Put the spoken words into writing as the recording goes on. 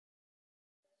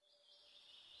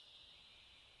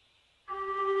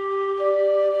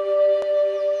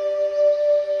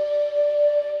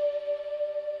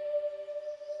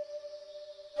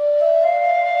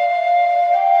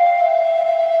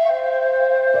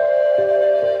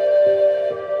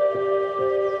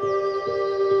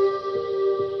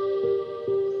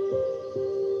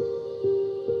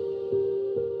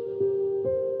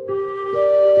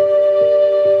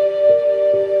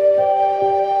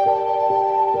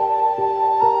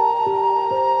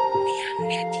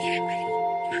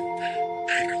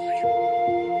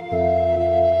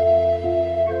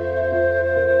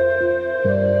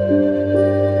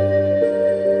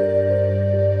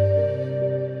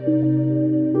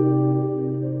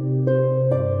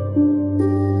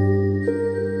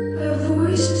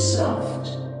to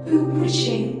soft,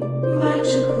 bewitching,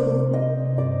 magical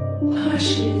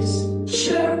hushes,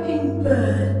 chirping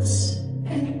birds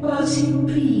and buzzing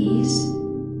bees,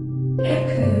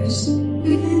 echoes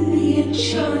within the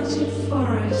enchanted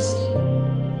forest,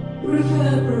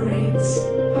 reverberates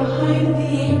behind the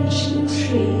ancient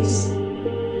trees.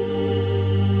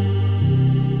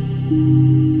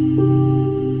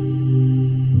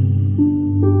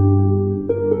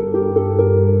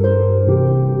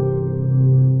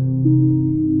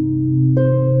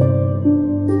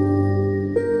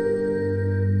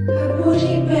 Her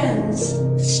body bends,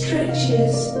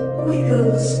 stretches,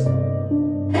 wiggles,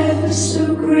 ever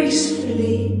so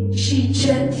gracefully she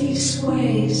gently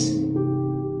sways,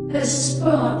 as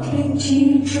sparkling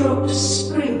dewdrops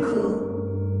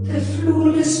sprinkle the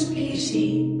flawless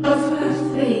beauty of her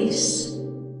face.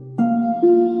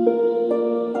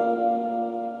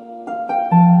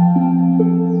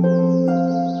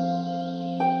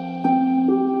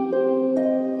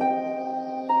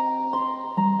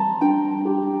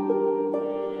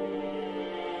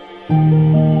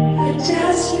 Her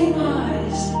dazzling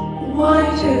eyes,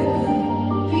 wide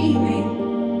open, beaming,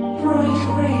 bright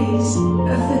rays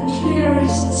of the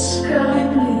clearest sky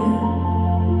blue,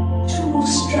 to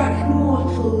awestruck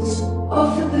mortals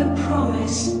offer the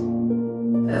promise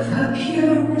of her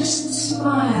purest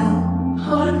smile,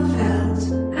 heartfelt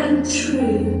and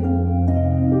true.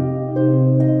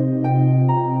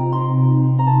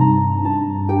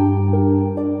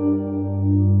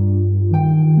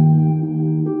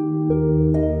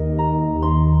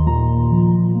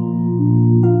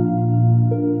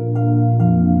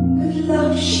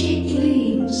 She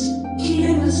gleams,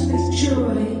 glimmers with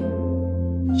joy.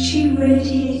 She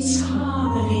radiates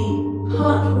harmony,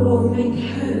 heartwarming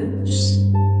hopes.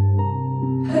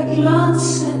 Her glance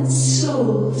sends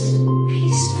souls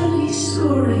peacefully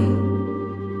soaring,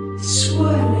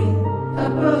 swirling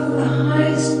above the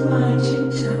highest mountain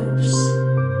tops.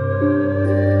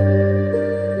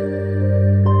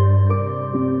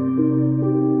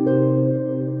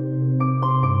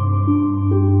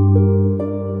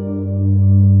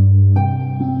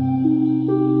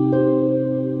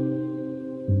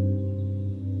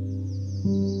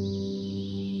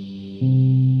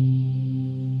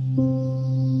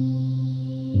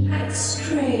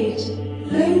 Strayed,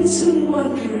 lonesome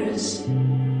wanderers,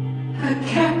 her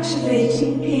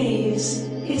captivating gaze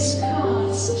is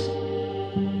cast.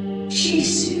 She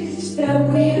soothes their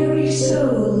weary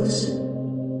souls,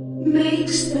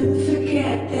 makes them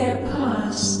forget their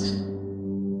past.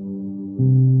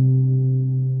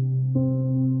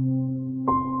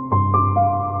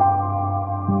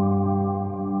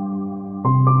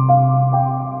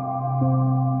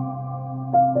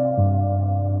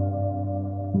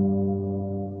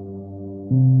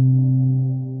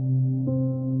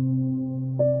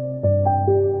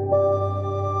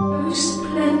 Oh,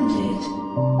 splendid,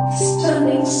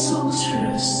 stunning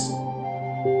sorceress,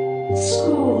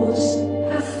 scores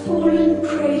have fallen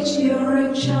prey to your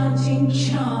enchanting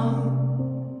charm.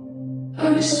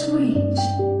 Oh, sweet,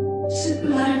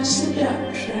 sublime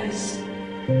seductress,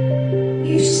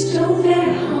 you stole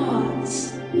their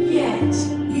hearts, yet